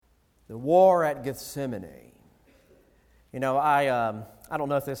The war at Gethsemane. You know, I don't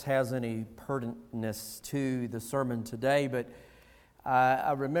know if this has any pertinence to the sermon today, but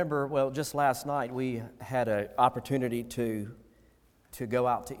I remember, just last night we had an opportunity to go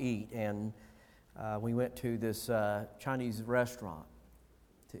out to eat, and we went to this Chinese restaurant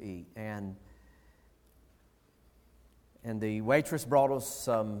to eat, and the waitress brought us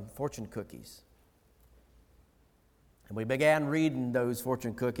some fortune cookies. And we began reading those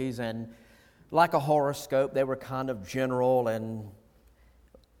fortune cookies, and like a horoscope, they were kind of general, and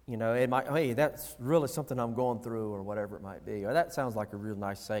you know, it might, hey, that's really something I'm going through, or whatever it might be, or that sounds like a real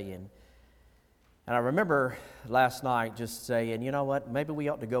nice saying. And I remember last night just saying, you know what, maybe we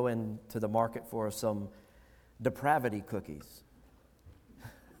ought to go into the market for some depravity cookies.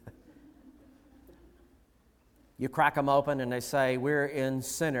 You crack them open, and they say, we're a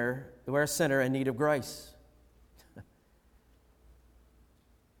sinner in need of grace.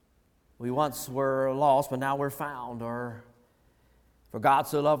 We once were lost, but now we're found. Or, for God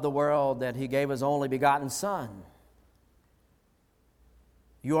so loved the world that He gave His only begotten Son.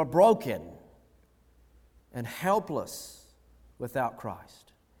 You are broken and helpless without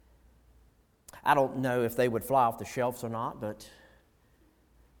Christ. I don't know if they would fly off the shelves or not, but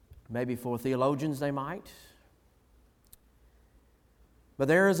maybe for theologians they might. But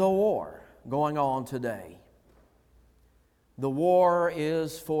there is a war going on today. The war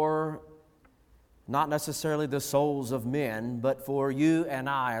is for not necessarily the souls of men, but for you and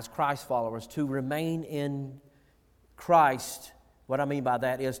I as Christ followers to remain in Christ. What I mean by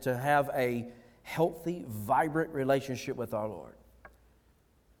that is to have a healthy, vibrant relationship with our Lord.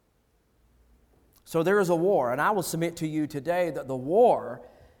 So there is a war, and I will submit to you today that the war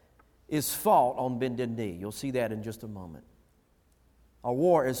is fought on bended knee. You'll see that in just a moment. A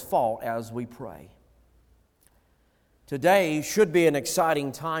war is fought as we pray. Today should be an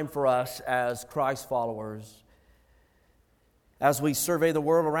exciting time for us as Christ followers. As we survey the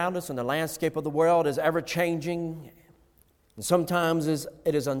world around us, and the landscape of the world is ever-changing. And sometimes it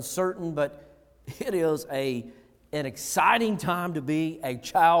is uncertain, but it is an exciting time to be a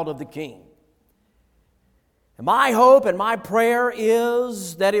child of the King. And my hope and my prayer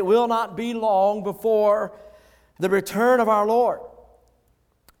is that it will not be long before the return of our Lord.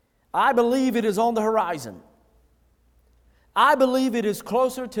 I believe it is on the horizon. I believe it is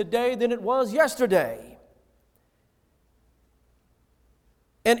closer today than it was yesterday.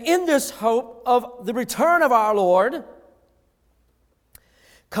 And in this hope of the return of our Lord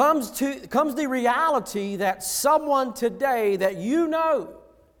comes the reality that someone today that you know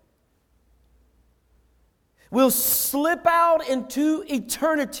will slip out into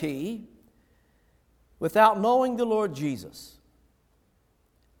eternity without knowing the Lord Jesus.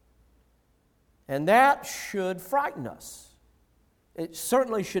 And that should frighten us. It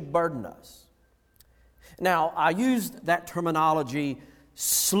certainly should burden us. Now, I used that terminology,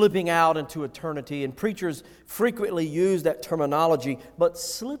 slipping out into eternity, and preachers frequently use that terminology, but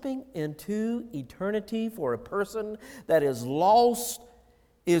slipping into eternity for a person that is lost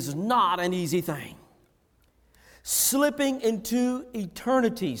is not an easy thing. Slipping into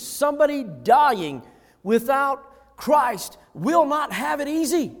eternity, somebody dying without Christ will not have it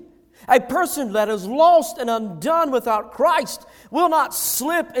easy. A person that is lost and undone without Christ will not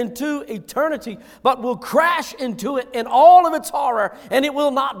slip into eternity, but will crash into it in all of its horror, and it will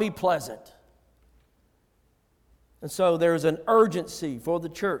not be pleasant. And so there's an urgency for the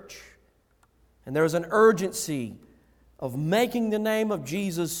church, and there's an urgency of making the name of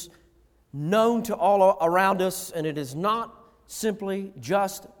Jesus known to all around us, and it is not simply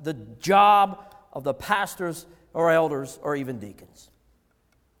just the job of the pastors or elders or even deacons.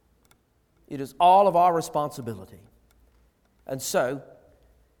 It is all of our responsibility. And so,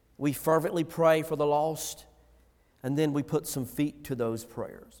 we fervently pray for the lost, and then we put some feet to those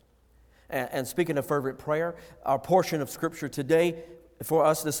prayers. And speaking of fervent prayer, our portion of Scripture today for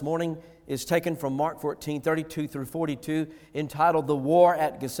us this morning is taken from Mark 14, 32 through 42, entitled The War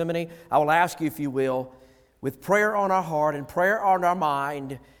at Gethsemane. I will ask you, if you will, with prayer on our heart and prayer on our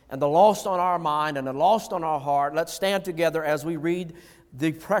mind, and the lost on our mind and the lost on our heart, let's stand together as we read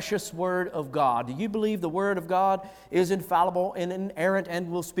the precious Word of God. Do you believe the Word of God is infallible and inerrant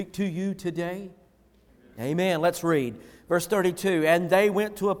and will speak to you today? Amen. Let's read. Verse 32, and they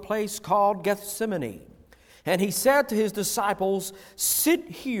went to a place called Gethsemane. And He said to His disciples, sit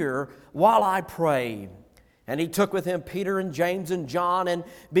here while I pray. And He took with Him Peter and James and John and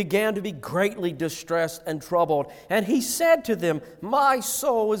began to be greatly distressed and troubled. And He said to them, my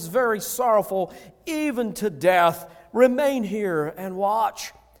soul is very sorrowful, even to death. Remain here and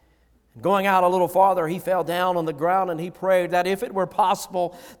watch. Going out a little farther, he fell down on the ground and he prayed that if it were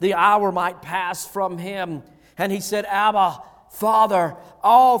possible, the hour might pass from him. And he said, Abba, Father,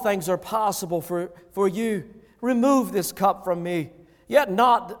 all things are possible for you. Remove this cup from me. Yet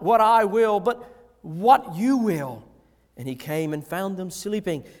not what I will, but what you will. And he came and found them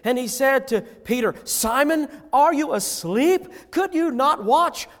sleeping. And he said to Peter, Simon, are you asleep? Could you not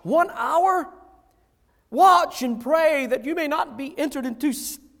watch 1 hour? Watch and pray that you may not be entered into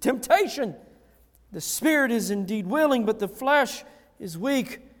temptation. The spirit is indeed willing, but the flesh is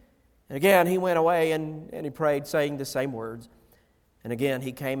weak. And again he went away and he prayed, saying the same words. And again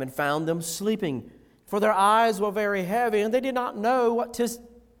he came and found them sleeping, for their eyes were very heavy, and they did not know what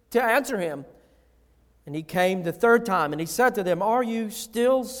to answer him. And he came the third time, and he said to them, Are you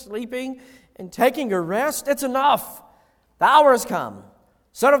still sleeping and taking a rest? It's enough. The hour has come.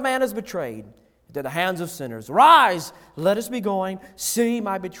 Son of Man is betrayed into the hands of sinners. Rise, let us be going. See,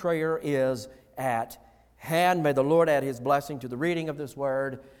 my betrayer is at hand. May the Lord add his blessing to the reading of this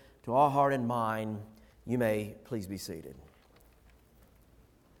word, to our heart and mind. You may please be seated.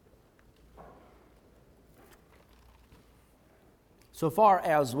 So far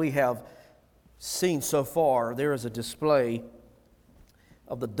as we have seen so far, there is a display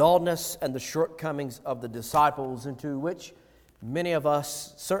of the dullness and the shortcomings of the disciples, into which many of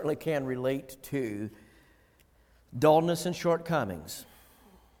us certainly can relate to. Dullness and shortcomings.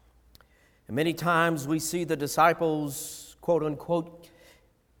 And many times we see the disciples, quote unquote,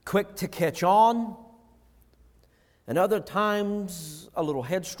 quick to catch on, and other times a little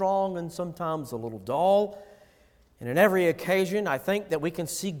headstrong, and sometimes a little dull. And in every occasion, I think that we can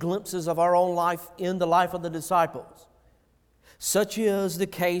see glimpses of our own life in the life of the disciples. Such is the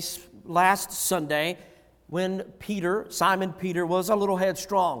case last Sunday when Simon Peter, was a little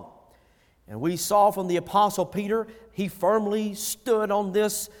headstrong. And we saw from the Apostle Peter, he firmly stood on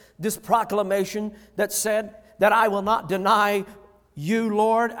this proclamation that said that I will not deny you,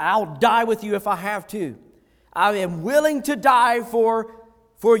 Lord. I'll die with you if I have to. I am willing to die for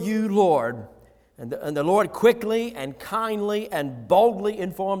you, Lord. And the Lord quickly and kindly and boldly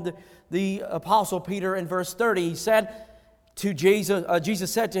informed the Apostle Peter in verse 30. He said to Jesus,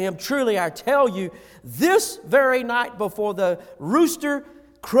 Jesus said to him, Truly I tell you, this very night before the rooster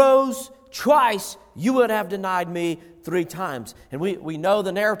crows twice, you would have denied me 3 times. And we know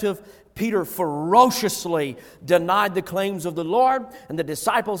the narrative. Peter ferociously denied the claims of the Lord, and the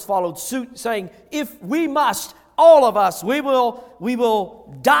disciples followed suit, saying, If we must, all of us, we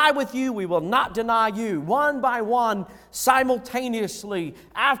will die with you. We will not deny you. One by one, simultaneously,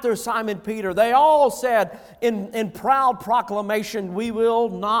 after Simon Peter, they all said in proud proclamation, we will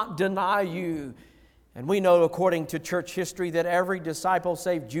not deny you. And we know, according to church history, that every disciple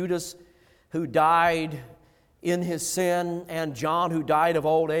save Judas, who died in his sin, and John, who died of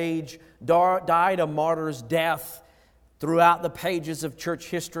old age, died a martyr's death. Throughout the pages of church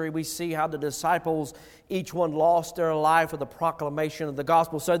history, we see how the disciples, each one lost their life for the proclamation of the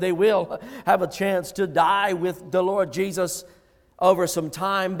gospel. So they will have a chance to die with the Lord Jesus over some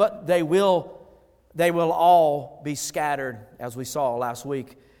time, but they will all be scattered, as we saw last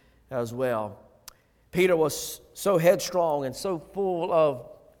week as well. Peter was so headstrong and so full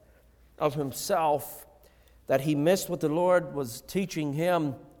of himself that he missed what the Lord was teaching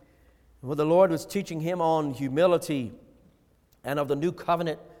him. What the Lord was teaching him on humility and of the new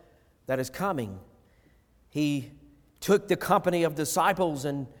covenant that is coming. He took the company of disciples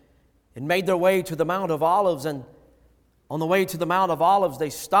and made their way to the Mount of Olives. And on the way to the Mount of Olives, they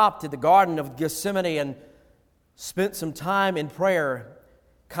stopped at the Garden of Gethsemane and spent some time in prayer,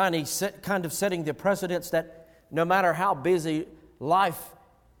 kind of setting the precedence that no matter how busy life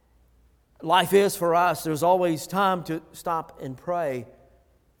is for us, there's always time to stop and pray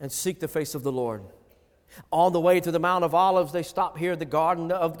and seek the face of the Lord. On the way to the Mount of Olives, they stopped here at the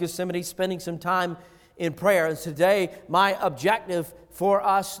Garden of Gethsemane, spending some time in prayer. And today, my objective for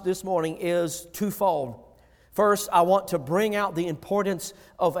us this morning is twofold. First, I want to bring out the importance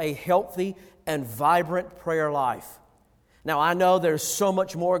of a healthy and vibrant prayer life. Now, I know there's so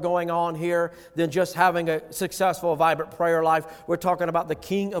much more going on here than just having a successful, vibrant prayer life. We're talking about the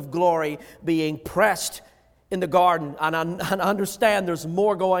King of Glory being pressed in the garden, and I understand there's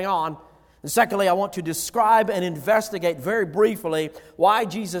more going on. And secondly, I want to describe and investigate very briefly why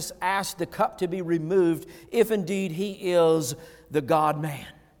Jesus asked the cup to be removed if indeed He is the God-man.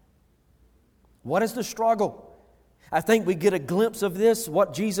 What is the struggle? I think we get a glimpse of this,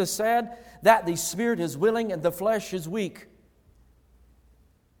 what Jesus said, that the spirit is willing and the flesh is weak.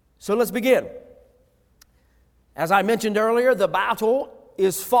 So let's begin. As I mentioned earlier, the battle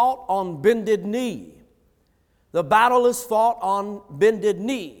is fought on bended knee. The battle is fought on bended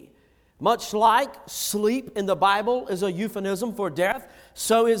knee. Much like sleep in the Bible is a euphemism for death,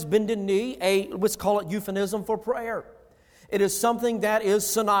 so is bended knee let's call it euphemism for prayer. It is something that is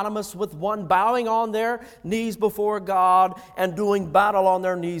synonymous with one bowing on their knees before God and doing battle on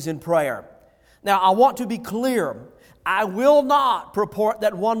their knees in prayer. Now, I want to be clear. I will not purport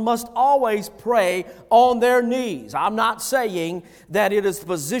that one must always pray on their knees. I'm not saying that it is the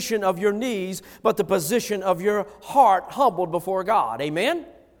position of your knees, but the position of your heart humbled before God. Amen?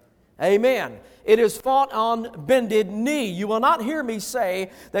 Amen. It is fought on bended knee. You will not hear me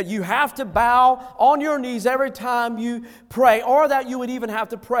say that you have to bow on your knees every time you pray, or that you would even have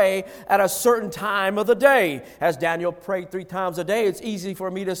to pray at a certain time of the day. As Daniel prayed 3 times a day, it's easy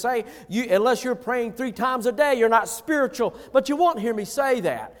for me to say, unless you're praying 3 times a day, you're not spiritual. But you won't hear me say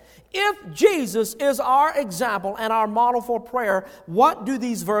that. If Jesus is our example and our model for prayer, what do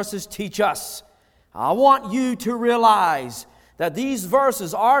these verses teach us? I want you to realize that these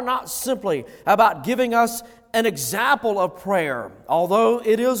verses are not simply about giving us an example of prayer, although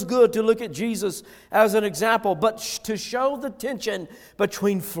it is good to look at Jesus as an example, but to show the tension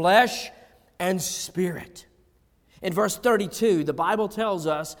between flesh and spirit. In verse 32, the Bible tells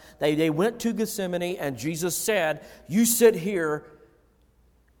us that they went to Gethsemane and Jesus said, "You sit here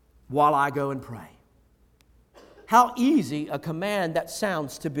while I go and pray." How easy a command that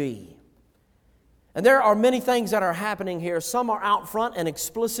sounds to be. And there are many things that are happening here. Some are out front and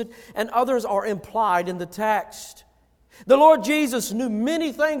explicit, and others are implied in the text. The Lord Jesus knew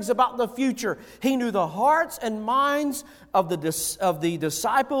many things about the future. He knew the hearts and minds of the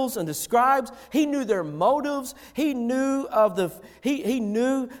disciples and the scribes. He knew their motives. He knew He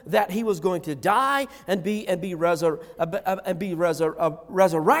knew that He was going to die and be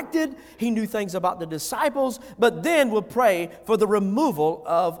resurrected. He knew things about the disciples, but then would pray for the removal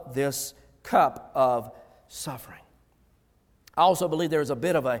of this cup of suffering. I also believe there's a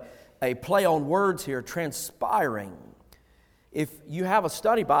bit of a play on words here, transpiring. If you have a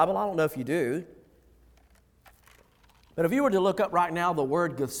study Bible, I don't know if you do, but if you were to look up right now the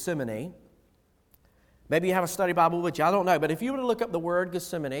word Gethsemane, maybe you have a study Bible with you, I don't know, but if you were to look up the word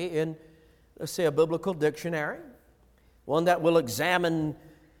Gethsemane in, let's say, a biblical dictionary, one that will examine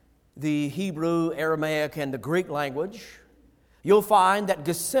the Hebrew, Aramaic, and the Greek language, you'll find that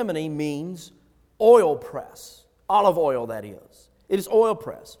Gethsemane means oil press. Olive oil, that is. It is oil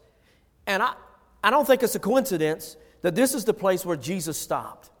press. And I don't think it's a coincidence that this is the place where Jesus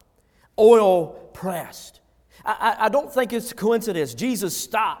stopped. Oil pressed. I don't think it's a coincidence. Jesus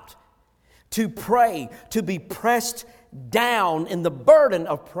stopped to pray, to be pressed down in the burden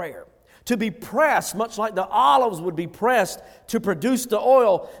of prayer. To be pressed, much like the olives would be pressed to produce the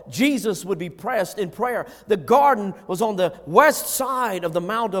oil, Jesus would be pressed in prayer. The garden was on the west side of the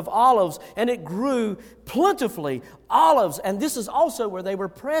Mount of Olives, and it grew plentifully olives, and this is also where they were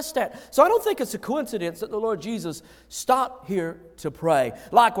pressed at. So I don't think it's a coincidence that the Lord Jesus stopped here to pray.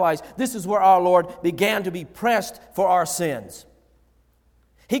 Likewise, this is where our Lord began to be pressed for our sins.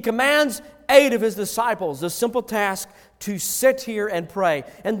 He commands 8 of His disciples the simple task to sit here and pray.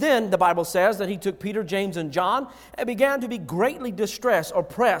 And then the Bible says that He took Peter, James, and John and began to be greatly distressed,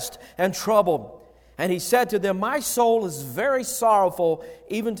 oppressed, and troubled. And He said to them, "My soul is very sorrowful,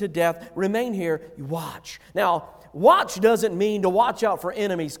 even to death. Remain here, watch." Now, watch doesn't mean to watch out for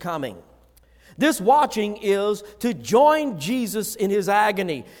enemies coming. This watching is to join Jesus in His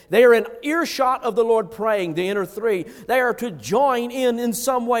agony. They are in earshot of the Lord praying, the inner 3. They are to join in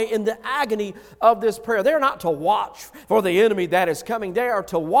some way in the agony of this prayer. They're not to watch for the enemy that is coming. They are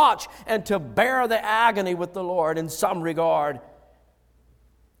to watch and to bear the agony with the Lord in some regard.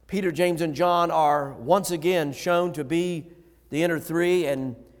 Peter, James, and John are once again shown to be the inner 3.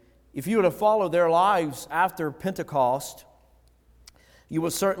 And if you were to follow their lives after Pentecost, you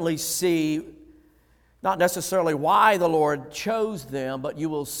will certainly see not necessarily why the Lord chose them, but you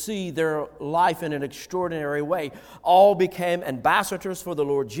will see their life in an extraordinary way. All became ambassadors for the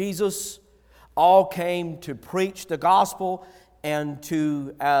Lord Jesus. All came to preach the gospel and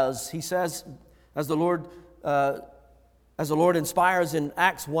to, as He says, as the Lord inspires in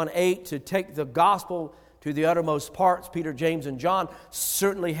Acts 1:8 to take the gospel to the uttermost parts. Peter, James, and John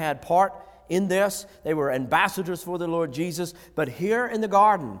certainly had part in this. They were ambassadors for the Lord Jesus. But here in the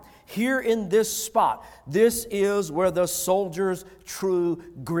garden, here in this spot, this is where the soldier's true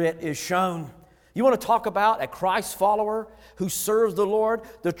grit is shown. You want to talk about a Christ follower who serves the Lord?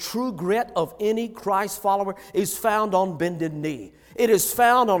 The true grit of any Christ follower is found on bended knee. It is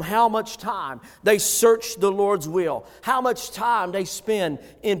found on how much time they search the Lord's will, how much time they spend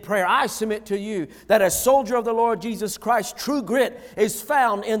in prayer. I submit to you that a soldier of the Lord Jesus Christ, true grit is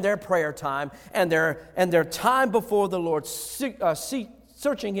found in their prayer time and their time before the Lord,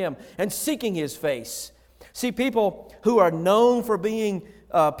 searching Him and seeking His face. See, people who are known for being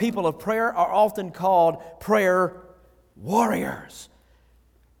people of prayer are often called prayer warriors.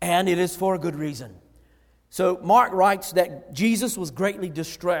 And it is for a good reason. So Mark writes that Jesus was greatly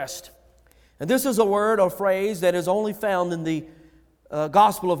distressed. And this is a word or phrase that is only found in the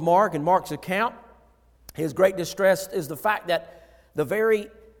Gospel of Mark, in Mark's account. His great distress is the fact that the very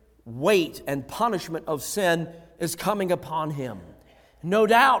weight and punishment of sin is coming upon him. No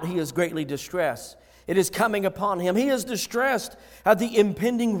doubt he is greatly distressed. It is coming upon him. He is distressed at the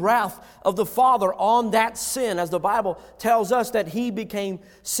impending wrath of the Father on that sin, as the Bible tells us that He became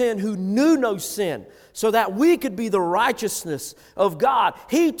sin who knew no sin, so that we could be the righteousness of God.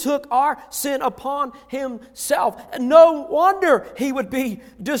 He took our sin upon Himself. And no wonder He would be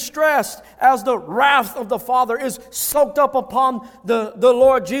distressed as the wrath of the Father is soaked up upon the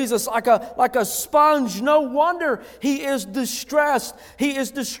Lord Jesus like a sponge. No wonder He is distressed. He is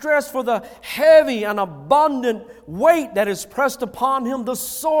distressed for the heavy and abundant weight that is pressed upon Him, the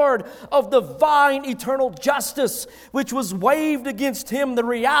sword of divine eternal justice, which was waved against Him. The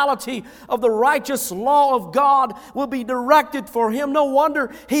reality of the righteous law of God will be directed for Him. No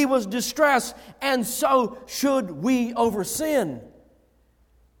wonder He was distressed, and so should we over sin.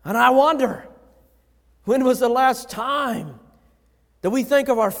 And I wonder, when was the last time that we think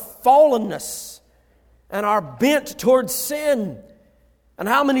of our fallenness and our bent towards sin, and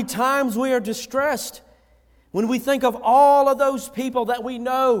how many times we are distressed when we think of all of those people that we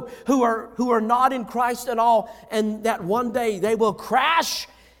know who are not in Christ at all, and that one day they will crash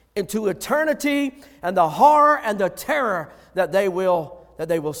into eternity and the horror and the terror that they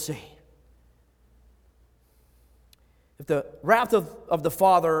will see. If the wrath of the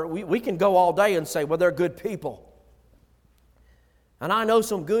Father, we can go all day and say, well, they're good people. And I know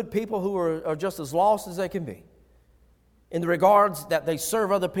some good people who are just as lost as they can be, in the regards that they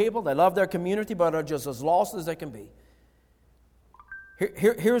serve other people, they love their community, but are just as lost as they can be.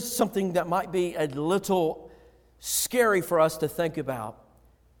 Here's something that might be a little scary for us to think about.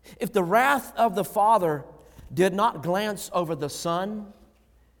 If the wrath of the Father did not glance over the Son,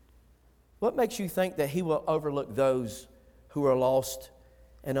 what makes you think that He will overlook those who are lost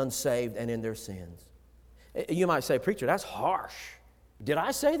and unsaved and in their sins? You might say, preacher, that's harsh. Did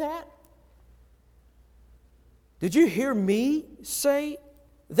I say that? Did you hear me say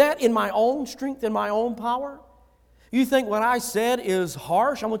that in my own strength and my own power? You think what I said is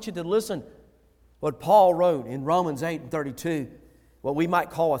harsh? I want you to listen what Paul wrote in Romans 8:32, what we might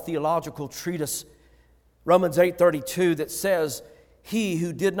call a theological treatise. Romans 8:32 that says, He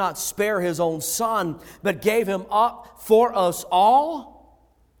who did not spare His own Son, but gave Him up for us all,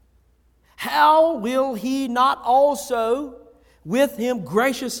 how will He not also with Him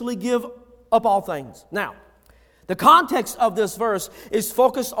graciously give up all things? Now, the context of this verse is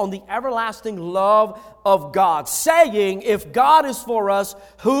focused on the everlasting love of God, saying, if God is for us,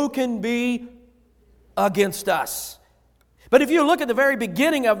 who can be against us? But if you look at the very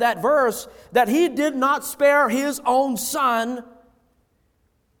beginning of that verse, that He did not spare His own Son,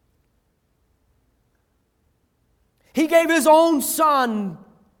 He gave His own Son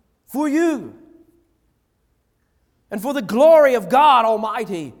for you and for the glory of God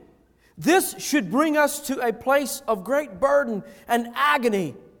Almighty. This should bring us to a place of great burden and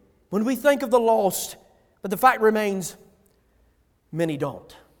agony when we think of the lost. But the fact remains, many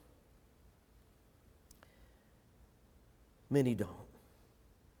don't. Many don't.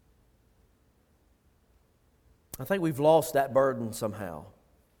 I think we've lost that burden somehow.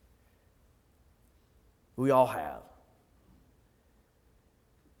 We all have.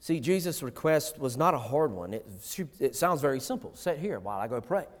 See, Jesus' request was not a hard one. It sounds very simple. Sit here while I go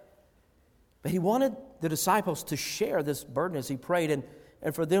pray. But He wanted the disciples to share this burden as He prayed,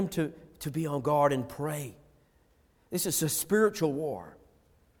 and for them to be on guard and pray. This is a spiritual war.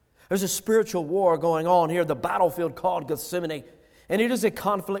 There's a spiritual war going on here, the battlefield called Gethsemane. And it is a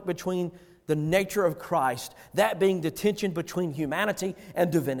conflict between the nature of Christ, that being the tension between humanity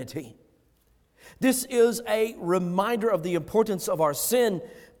and divinity. This is a reminder of the importance of our sin,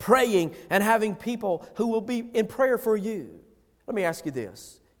 praying, and having people who will be in prayer for you. Let me ask you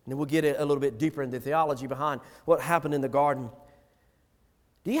this. And then we'll get a little bit deeper into the theology behind what happened in the garden.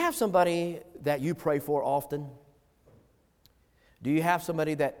 Do you have somebody that you pray for often? Do you have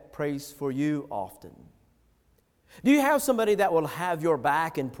somebody that prays for you often? Do you have somebody that will have your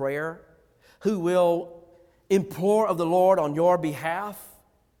back in prayer, who will implore of the Lord on your behalf?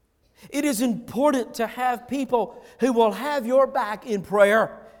 It is important to have people who will have your back in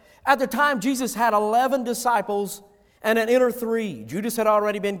prayer. At the time, Jesus had 11 disciples and an inner 3. Judas had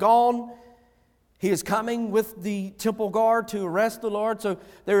already been gone. He is coming with the temple guard to arrest the Lord. So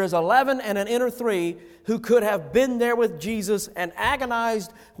there is 11 and an inner 3 who could have been there with Jesus and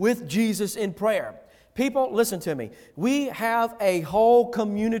agonized with Jesus in prayer. People, listen to me. We have a whole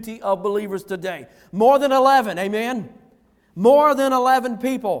community of believers today. More than 11, amen? More than 11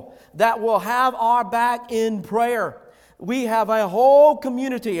 people that will have our back in prayer. We have a whole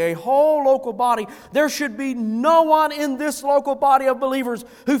community, a whole local body. There should be no one in this local body of believers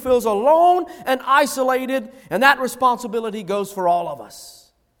who feels alone and isolated, and that responsibility goes for all of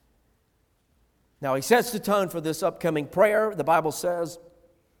us. Now, he sets the tone for this upcoming prayer. The Bible says,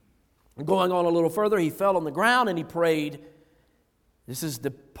 going on a little further, he fell on the ground and he prayed. This is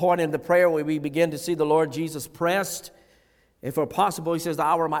the point in the prayer where we begin to see the Lord Jesus pressed. If possible, he says, the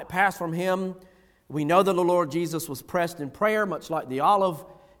hour might pass from him. We know that the Lord Jesus was pressed in prayer, much like the olive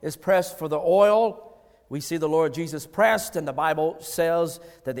is pressed for the oil. We see the Lord Jesus pressed, and the Bible says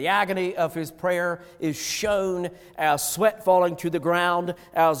that the agony of his prayer is shown as sweat falling to the ground,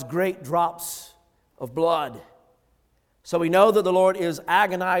 as great drops of blood. So we know that the Lord is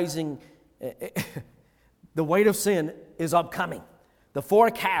agonizing. The weight of sin is upcoming. The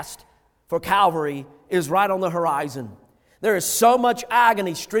forecast for Calvary is right on the horizon. There is so much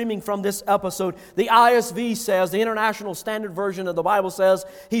agony streaming from this episode. The ISV says, the International Standard Version of the Bible says,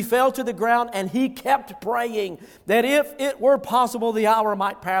 he fell to the ground and he kept praying that if it were possible, the hour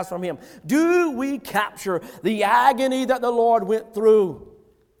might pass from him. Do we capture the agony that the Lord went through?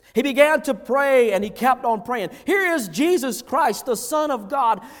 He began to pray and he kept on praying. Here is Jesus Christ, the Son of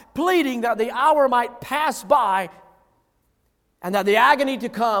God, pleading that the hour might pass by and that the agony to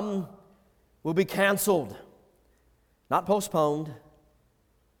come will be canceled. Not postponed,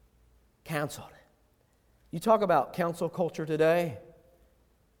 canceled. You talk about cancel culture today.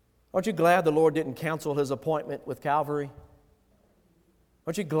 Aren't you glad the Lord didn't cancel his appointment with Calvary?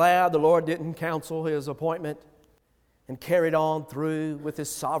 Aren't you glad the Lord didn't cancel his appointment and carried on through with his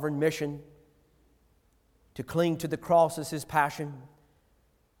sovereign mission to cling to the cross as his passion?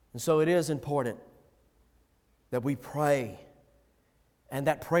 And so it is important that we pray, and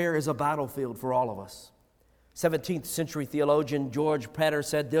that prayer is a battlefield for all of us. 17th century theologian George Prater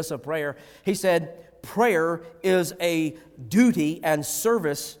said this of prayer. He said, prayer is a duty and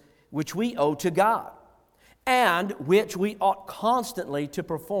service which we owe to God, and which we ought constantly to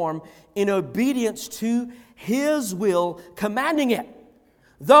perform in obedience to his will, commanding it,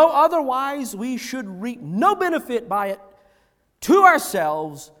 though otherwise we should reap no benefit by it to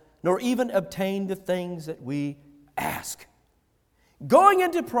ourselves, nor even obtain the things that we ask. Going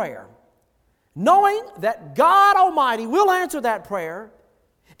into prayer, knowing that God Almighty will answer that prayer,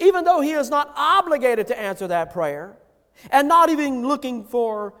 even though he is not obligated to answer that prayer, and not even looking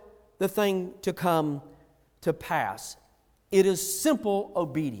for the thing to come to pass. It is simple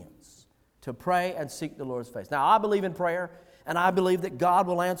obedience to pray and seek the Lord's face. Now, I believe in prayer, and I believe that God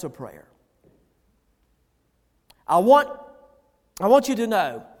will answer prayer. I want you to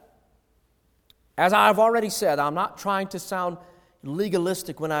know, as I've already said, I'm not trying to sound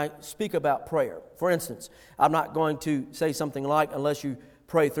legalistic when I speak about prayer. For instance, I'm not going to say something like, unless you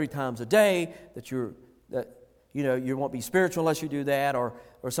pray 3 times a day, that you won't be spiritual unless you do that, or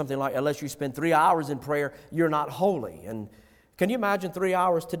something like, unless you spend 3 hours in prayer, you're not holy. And can you imagine 3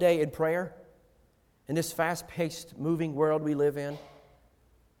 hours today in prayer in this fast-paced, moving world we live in?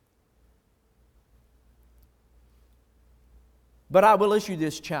 But I will issue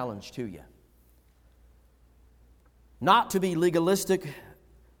this challenge to you. Not to be legalistic,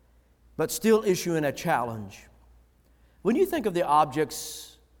 but still issuing a challenge. When you think of the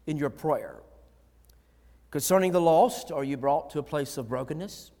objects in your prayer, concerning the lost, are you brought to a place of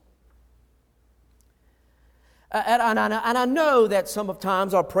brokenness? And I know that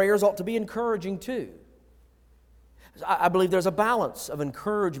sometimes our prayers ought to be encouraging too. I believe there's a balance of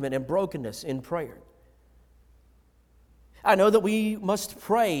encouragement and brokenness in prayer. I know that we must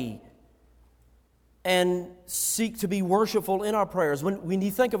pray and seek to be worshipful in our prayers. When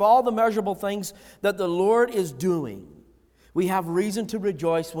you think of all the measurable things that the Lord is doing, we have reason to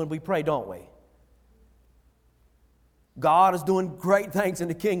rejoice when we pray, don't we? God is doing great things in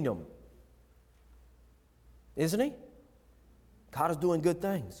the kingdom. Isn't he? God is doing good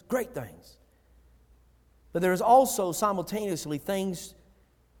things, great things. But there is also simultaneously things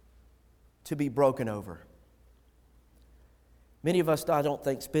to be broken over. Many of us, I don't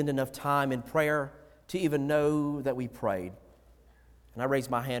think, spend enough time in prayer to even know that we prayed. And I raise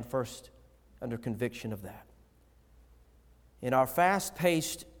my hand first under conviction of that. In our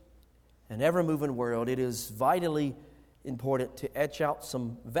fast-paced and ever-moving world, it is vitally important to etch out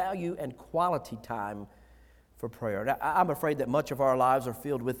some value and quality time for prayer. Now, I'm afraid that much of our lives are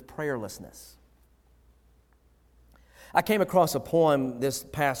filled with prayerlessness. I came across a poem this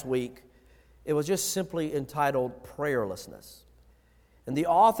past week. It was just simply entitled Prayerlessness. And the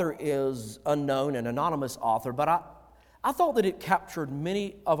author is unknown, an anonymous author, but I thought that it captured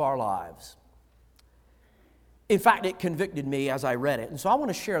many of our lives. In fact, it convicted me as I read it, and so I want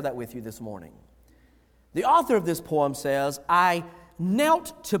to share that with you this morning. The author of this poem says, I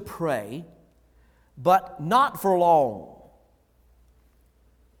knelt to pray, but not for long.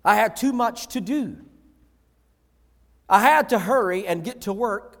 I had too much to do. I had to hurry and get to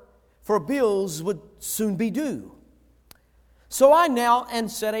work, for bills would soon be due. So I knelt and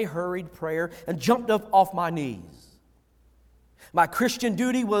said a hurried prayer and jumped up off my knees. My Christian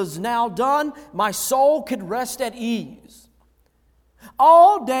duty was now done. My soul could rest at ease.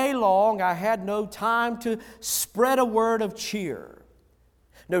 All day long I had no time to spread a word of cheer.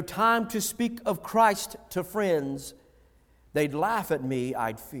 No time to speak of Christ to friends. They'd laugh at me,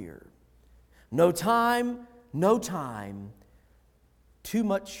 I'd fear. No time, too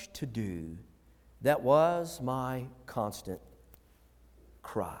much to do. That was my constant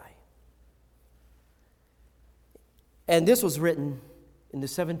cry. And this was written in the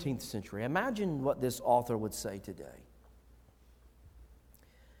 17th century. Imagine what this author would say today.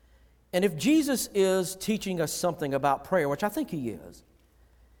 And if Jesus is teaching us something about prayer, which I think he is,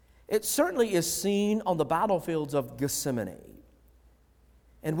 it certainly is seen on the battlefields of Gethsemane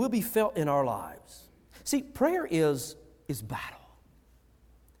and will be felt in our lives. See, prayer is battle.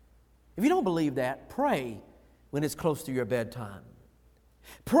 If you don't believe that, pray when it's close to your bedtime.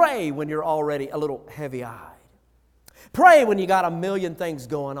 Pray when you're already a little heavy-eyed. Pray when you got a million things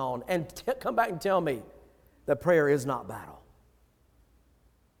going on, and come back and tell me that prayer is not battle.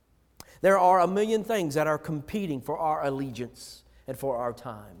 There are a million things that are competing for our allegiance and for our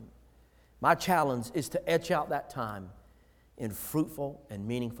time. My challenge is to etch out that time in fruitful and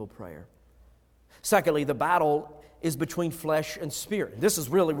meaningful prayer. Secondly, the battle is between flesh and spirit. This is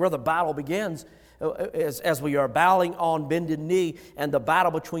really where the battle begins as we are bowing on bended knee, and the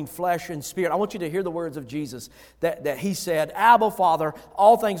battle between flesh and spirit. I want you to hear the words of Jesus that he said, Abba, Father,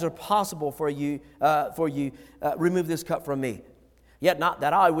 all things are possible for you. Remove this cup from me. Yet not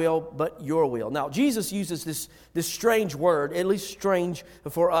that I will, but your will. Now, Jesus uses this strange word, at least strange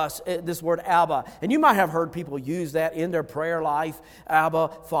for us, this word Abba. And you might have heard people use that in their prayer life, Abba,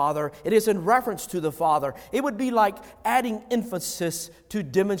 Father. It is in reference to the Father. It would be like adding emphasis to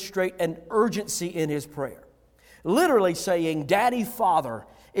demonstrate an urgency in his prayer. Literally saying, Daddy, Father,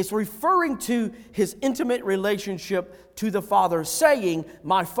 is referring to his intimate relationship to the Father, saying,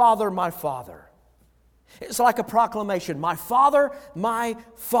 my Father, my Father. It's like a proclamation, my Father,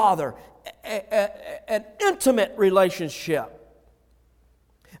 an intimate relationship,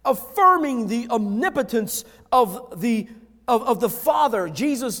 affirming the omnipotence of the Father.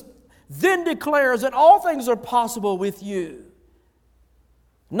 Jesus then declares that all things are possible with you.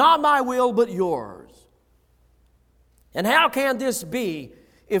 Not my will, but yours. And how can this be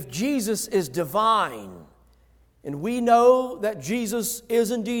if Jesus is divine? And we know that Jesus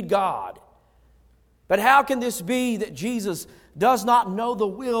is indeed God. But how can this be that Jesus does not know the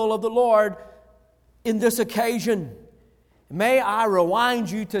will of the Lord in this occasion? May I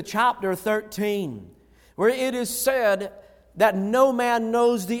rewind you to chapter 13, where it is said that no man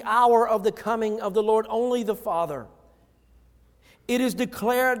knows the hour of the coming of the Lord, only the Father. It is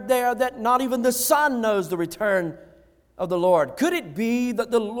declared there that not even the Son knows the return of the Lord. Could it be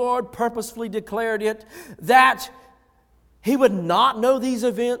that the Lord purposefully declared it, that he would not know these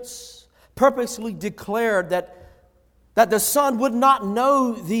events? Purposely declared that the Son would not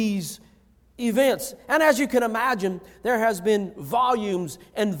know these events. And as you can imagine, there has been volumes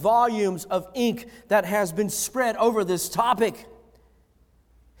and volumes of ink that has been spread over this topic.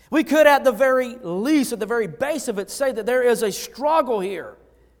 We could at the very least, at the very base of it, say that there is a struggle here.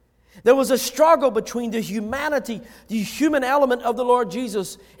 There was a struggle between the humanity, the human element of the Lord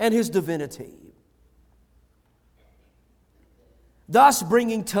Jesus and his divinity. Thus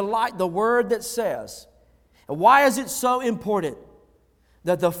bringing to light the word that says, and why is it so important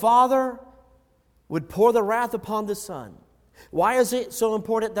that the Father would pour the wrath upon the Son? Why is it so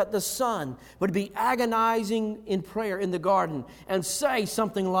important that the Son would be agonizing in prayer in the garden and say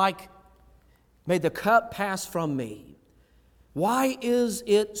something like, may the cup pass from me? Why is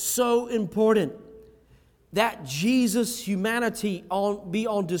it so important that Jesus' humanity be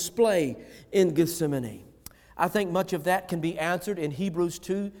on display in Gethsemane? I think much of that can be answered in Hebrews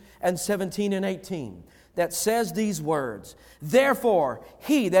 2 and 17 and 18. that says these words. Therefore,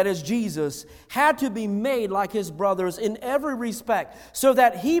 He, that is Jesus, had to be made like His brothers in every respect, so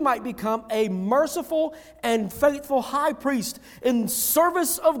that He might become a merciful and faithful high priest in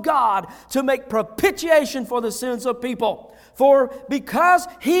service of God to make propitiation for the sins of people. For because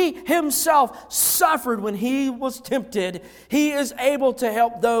He Himself suffered when He was tempted, He is able to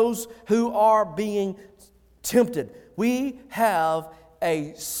help those who are being tempted. We have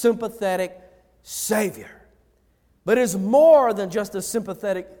a sympathetic Savior. But it's more than just a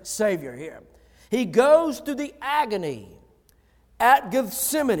sympathetic Savior here. He goes through the agony at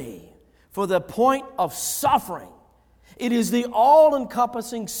Gethsemane for the point of suffering. It is the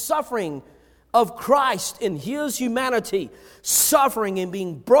all-encompassing suffering of Christ in His humanity, suffering and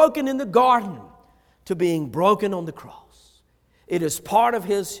being broken in the garden to being broken on the cross. It is part of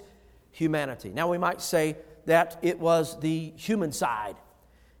His humanity. Now we might say that it was the human side.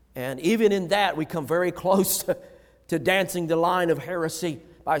 And even in that, we come very close to dancing the line of heresy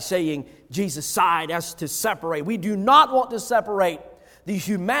by saying Jesus' side as to separate. We do not want to separate the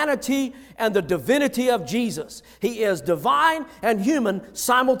humanity and the divinity of Jesus. He is divine and human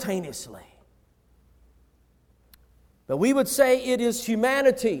simultaneously. But we would say it is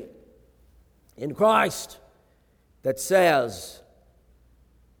humanity in Christ that says,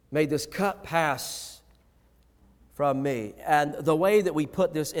 may this cup pass from me. And the way that we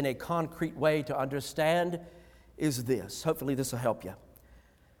put this in a concrete way to understand is this. Hopefully this will help you.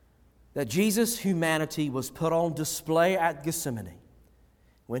 That Jesus' humanity was put on display at Gethsemane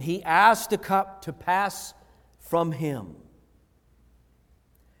when He asked the cup to pass from Him.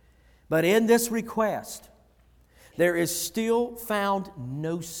 But in this request, there is still found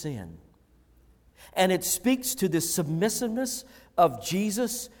no sin. And it speaks to the submissiveness of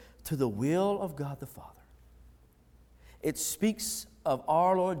Jesus to the will of God the Father. It speaks of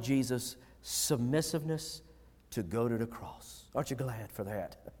our Lord Jesus' submissiveness to go to the cross. Aren't you glad for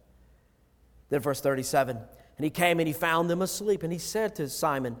that? Then verse 37, and He came and He found them asleep. And He said to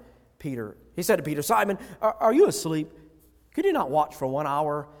Simon Peter, Simon, are you asleep? Could you not watch for 1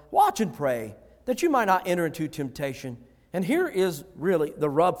 hour? Watch and pray, that you might not enter into temptation. And here is really the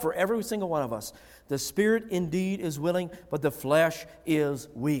rub for every single one of us. The spirit indeed is willing, but the flesh is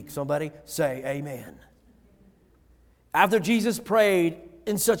weak. Somebody say amen. After Jesus prayed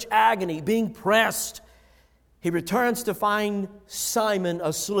in such agony, being pressed, He returns to find Simon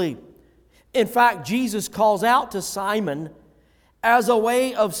asleep. In fact, Jesus calls out to Simon as a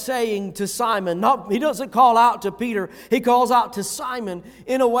way of saying to Simon, He doesn't call out to Peter, He calls out to Simon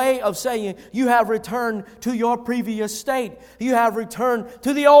in a way of saying, you have returned to your previous state. You have returned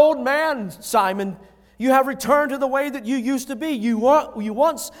to the old man, Simon. You have returned to the way that you used to be. You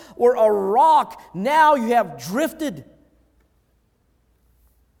once were a rock. Now you have drifted.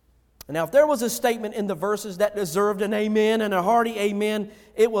 Now, if there was a statement in the verses that deserved an amen and a hearty amen,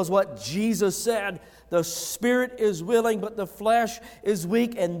 it was what Jesus said. The spirit is willing, but the flesh is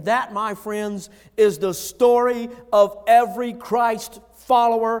weak. And that, my friends, is the story of every Christ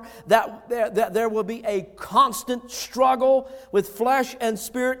follower, that there will be a constant struggle with flesh and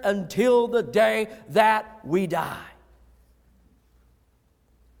spirit until the day that we die.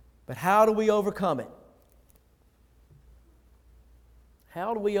 But how do we overcome it?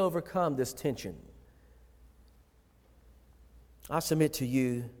 How do we overcome this tension? I submit to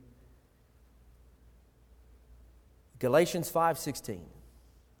you Galatians 5:16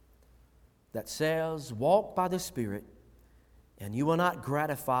 that says, walk by the Spirit, and you will not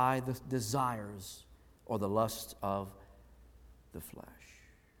gratify the desires or the lusts of the flesh.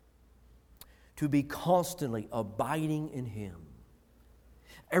 To be constantly abiding in Him.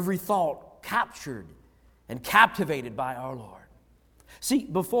 Every thought captured and captivated by our Lord. See,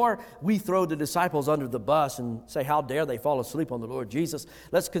 before we throw the disciples under the bus and say, how dare they fall asleep on the Lord Jesus,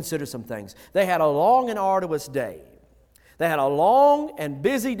 let's consider some things. They had a long and arduous day. They had a long and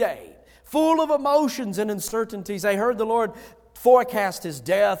busy day, full of emotions and uncertainties. They heard the Lord forecast His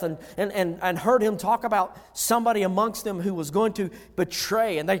death and heard Him talk about somebody amongst them who was going to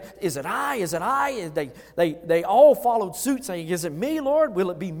betray. And is it I? Is it I? They all followed suit saying, is it me, Lord? Will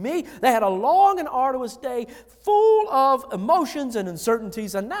it be me? They had a long and arduous day full of emotions and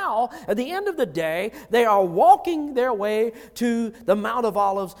uncertainties. And now, at the end of the day, they are walking their way to the Mount of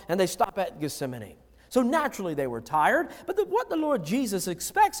Olives and they stop at Gethsemane. So naturally they were tired, but what the Lord Jesus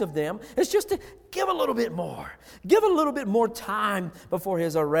expects of them is just to give a little bit more. Give a little bit more time before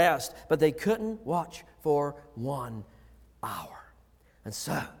His arrest. But they couldn't watch for 1 hour. And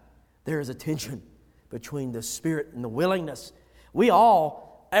so there is a tension between the Spirit and the willingness. We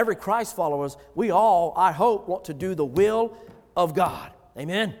all, every Christ followers, we all, I hope, want to do the will of God.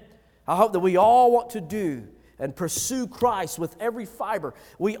 Amen. I hope that we all want to do and pursue Christ with every fiber.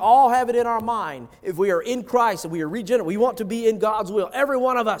 We all have it in our mind. If we are in Christ and we are regenerate, we want to be in God's will, every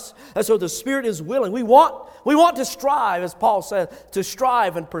one of us. And so the Spirit is willing. We want to strive, as Paul said, to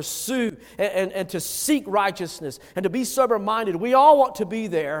strive and pursue and to seek righteousness and to be sober-minded. We all want to be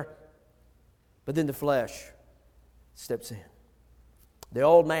there. But then the flesh steps in. The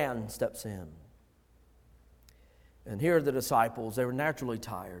old man steps in. And here are the disciples. They were naturally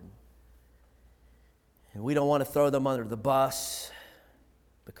tired. And we don't want to throw them under the bus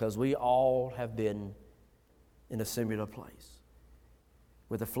because we all have been in a similar place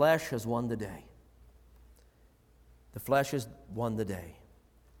where the flesh has won the day. The flesh has won the day.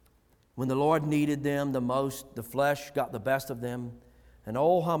 When the Lord needed them the most, the flesh got the best of them. And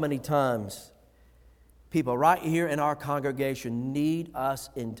oh, how many times people right here in our congregation need us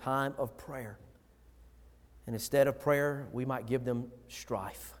in time of prayer. And instead of prayer, we might give them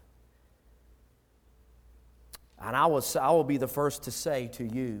strife. And I will be the first to say to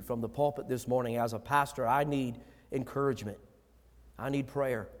you from the pulpit this morning as a pastor, I need encouragement. I need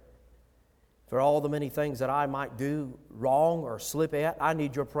prayer. For all the many things that I might do wrong or slip at, I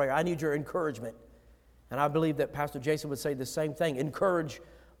need your prayer. I need your encouragement. And I believe that Pastor Jason would say the same thing. Encourage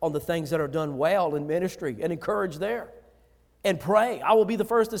on the things that are done well in ministry and encourage there. And pray. I will be the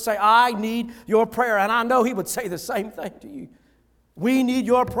first to say, I need your prayer. And I know he would say the same thing to you. We need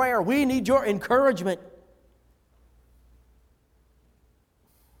your prayer. We need your encouragement.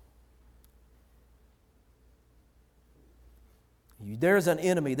 There's an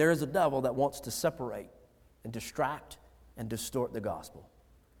enemy, there is a devil that wants to separate and distract and distort the gospel.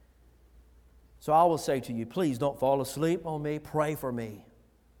 So I will say to you, please don't fall asleep on me. Pray for me.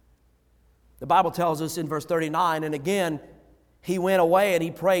 The Bible tells us in verse 39, and again, he went away and he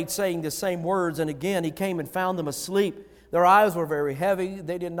prayed, saying the same words. And again, he came and found them asleep. Their eyes were very heavy.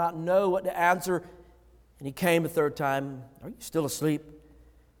 They did not know what to answer. And he came a third time. Are you still asleep?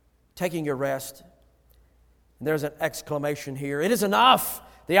 Taking your rest. And there's an exclamation here. It is enough.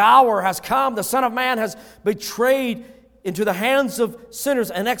 The hour has come. The Son of Man has betrayed into the hands of sinners.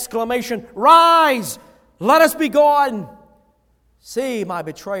 An exclamation. Rise! Let us be gone. See, my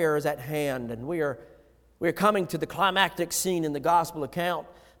betrayer is at hand. And we are coming to the climactic scene in the gospel account.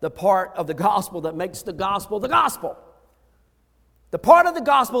 The part of the gospel that makes the gospel the gospel. The part of the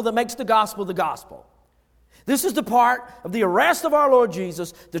gospel that makes the gospel the gospel. This is the part of the arrest of our Lord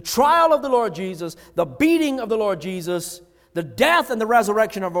Jesus, the trial of the Lord Jesus, the beating of the Lord Jesus, the death and the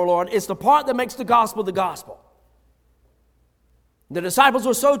resurrection of our Lord. It's the part that makes the gospel the gospel. The disciples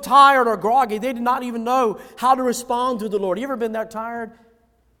were so tired or groggy, they did not even know how to respond to the Lord. You ever been that tired?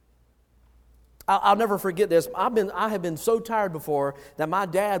 I'll never forget this. I have been so tired before that my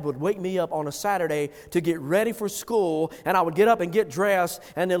dad would wake me up on a Saturday to get ready for school, and I would get up and get dressed,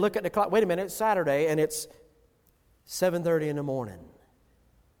 and then look at the clock. Wait a minute, it's Saturday, and it's 7:30 in the morning.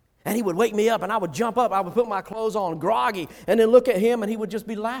 And he would wake me up, and I would jump up. I would put my clothes on, groggy, and then look at him, and he would just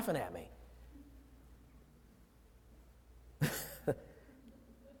be laughing at me.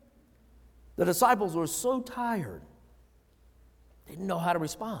 The disciples were so tired, they didn't know how to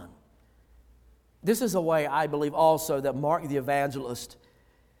respond. This is a way, I believe, also that Mark the evangelist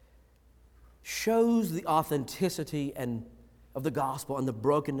shows the authenticity of the gospel and the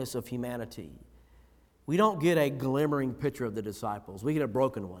brokenness of humanity. We don't get a glimmering picture of the disciples. We get a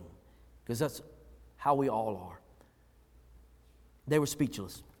broken one, because that's how we all are. They were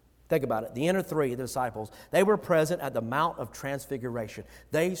speechless. Think about it. The inner three, the disciples, they were present at the Mount of Transfiguration.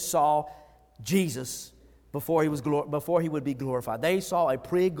 They saw Jesus before he would be glorified. They saw a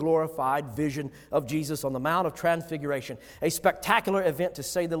pre-glorified vision of Jesus on the Mount of Transfiguration, a spectacular event to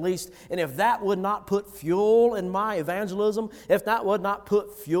say the least. And if that would not put fuel in my evangelism, if that would not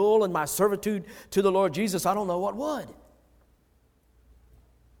put fuel in my servitude to the Lord Jesus, I don't know what would.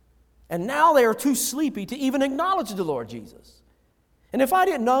 And now they are too sleepy to even acknowledge the Lord Jesus. And if I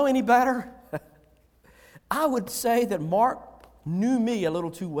didn't know any better, I would say that Mark knew me a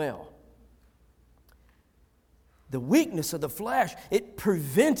little too well. The weakness of the flesh, it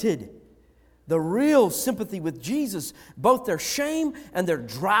prevented the real sympathy with Jesus. Both their shame and their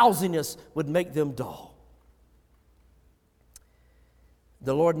drowsiness would make them dull.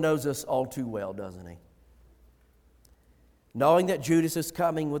 The Lord knows us all too well, doesn't He? Knowing that Judas is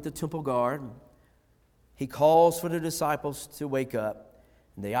coming with the temple guard, He calls for the disciples to wake up.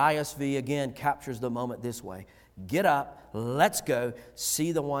 And the ISV again captures the moment this way. Get up, let's go,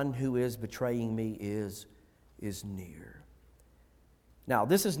 see the one who is betraying me is near. Now,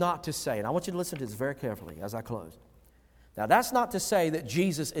 this is not to say, and I want you to listen to this very carefully as I close. Now, that's not to say that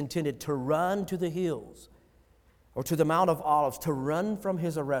Jesus intended to run to the hills or to the Mount of Olives to run from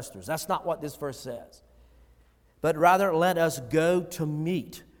his arresters. That's not what this verse says. But rather, let us go to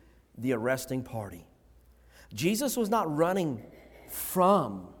meet the arresting party. Jesus was not running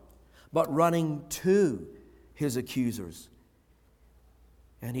from, but running to his accusers.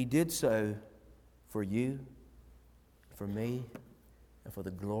 And he did so for you, for me, and for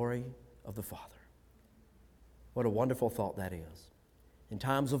the glory of the Father. What a wonderful thought that is. In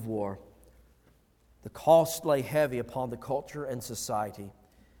times of war, the cost lay heavy upon the culture and society.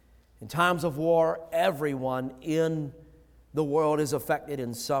 In times of war, everyone in the world is affected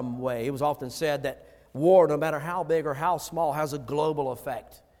in some way. It was often said that war, no matter how big or how small, has a global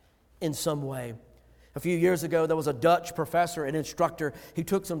effect in some way. A few years ago, there was a Dutch professor and instructor. He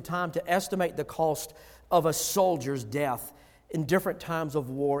took some time to estimate the cost of a soldier's death in different times of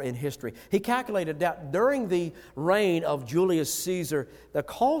war in history. He calculated that during the reign of Julius Caesar, the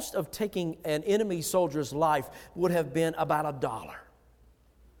cost of taking an enemy soldier's life would have been about $1.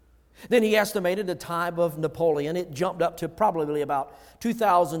 Then he estimated the time of Napoleon. It jumped up to probably about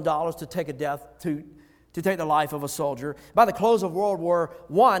 $2,000 to take the life of a soldier. By the close of World War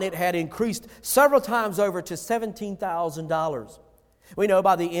I, it had increased several times over to $17,000. We know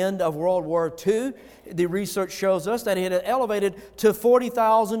by the end of World War II, the research shows us that it had elevated to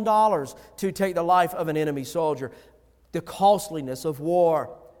 $40,000 to take the life of an enemy soldier. The costliness of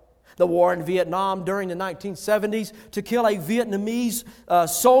war. The war in Vietnam during the 1970s, to kill a Vietnamese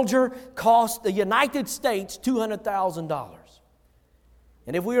soldier cost the United States $200,000.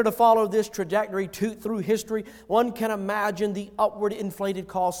 And if we were to follow this trajectory through history, one can imagine the upward inflated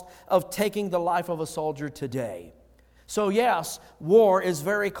cost of taking the life of a soldier today. So yes, war is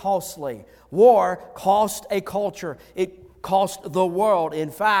very costly. War cost a culture. It cost the world,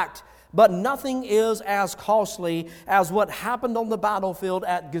 in fact. But nothing is as costly as what happened on the battlefield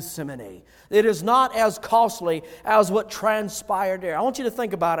at Gethsemane. It is not as costly as what transpired there. I want you to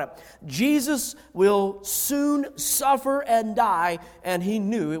think about it. Jesus will soon suffer and die, and he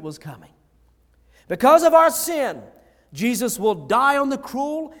knew it was coming. Because of our sin, Jesus will die on the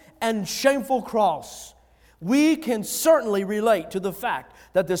cruel and shameful cross. We can certainly relate to the fact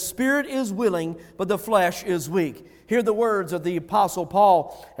that the spirit is willing, but the flesh is weak. Hear the words of the Apostle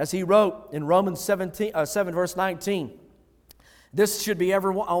Paul as he wrote in Romans 7 verse 19. This should be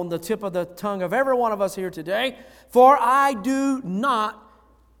on the tip of the tongue of every one of us here today. For I do not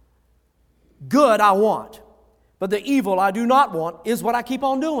good I want, but the evil I do not want is what I keep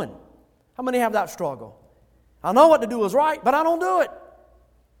on doing. How many have that struggle? I know what to do is right, but I don't do it.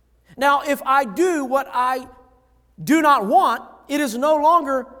 Now, if I do what I do not want, it is no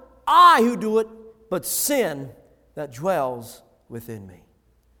longer I who do it, but sin that dwells within me.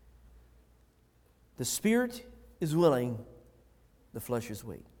 The spirit is willing, the flesh is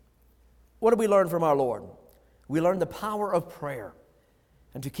weak. What do we learn from our Lord? We learn the power of prayer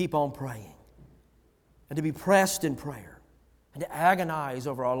and to keep on praying and to be pressed in prayer and to agonize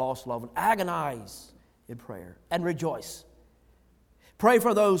over our lost loved one. Agonize in prayer and rejoice. Pray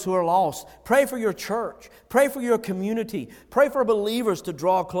for those who are lost. Pray for your church. Pray for your community. Pray for believers to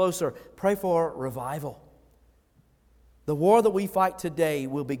draw closer. Pray for revival. The war that we fight today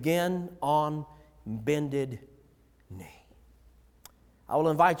will begin on bended knee. I will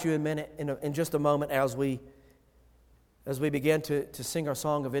invite you in just a moment as we begin to sing our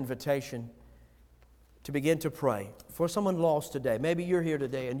song of invitation, to begin to pray for someone lost today. Maybe you're here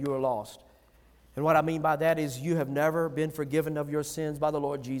today and you are lost. And what I mean by that is you have never been forgiven of your sins by the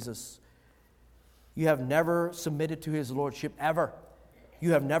Lord Jesus. You have never submitted to His Lordship ever.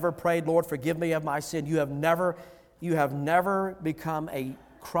 You have never prayed, Lord, forgive me of my sin. You have never become a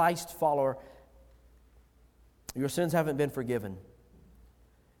Christ follower. Your sins haven't been forgiven.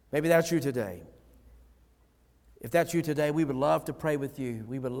 Maybe that's you today. If that's you today, we would love to pray with you.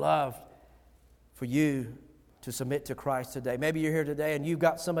 We would love for you to submit to Christ today. Maybe you're here today and you've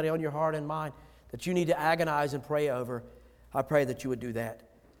got somebody on your heart and mind that you need to agonize and pray over. I pray that you would do that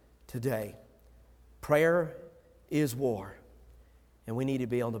today. Prayer is war, and we need to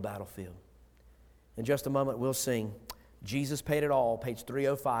be on the battlefield. In just a moment, we'll sing Jesus Paid It All, page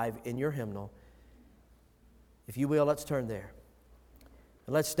 305 in your hymnal. If you will, let's turn there.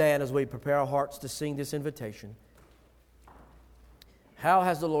 And let's stand as we prepare our hearts to sing this invitation. How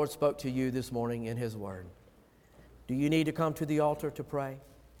has the Lord spoke to you this morning in His Word? Do you need to come to the altar to pray?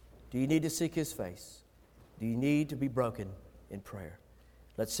 Do you need to seek His face? Do you need to be broken in prayer?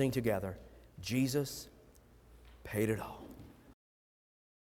 Let's sing together. Jesus paid it all.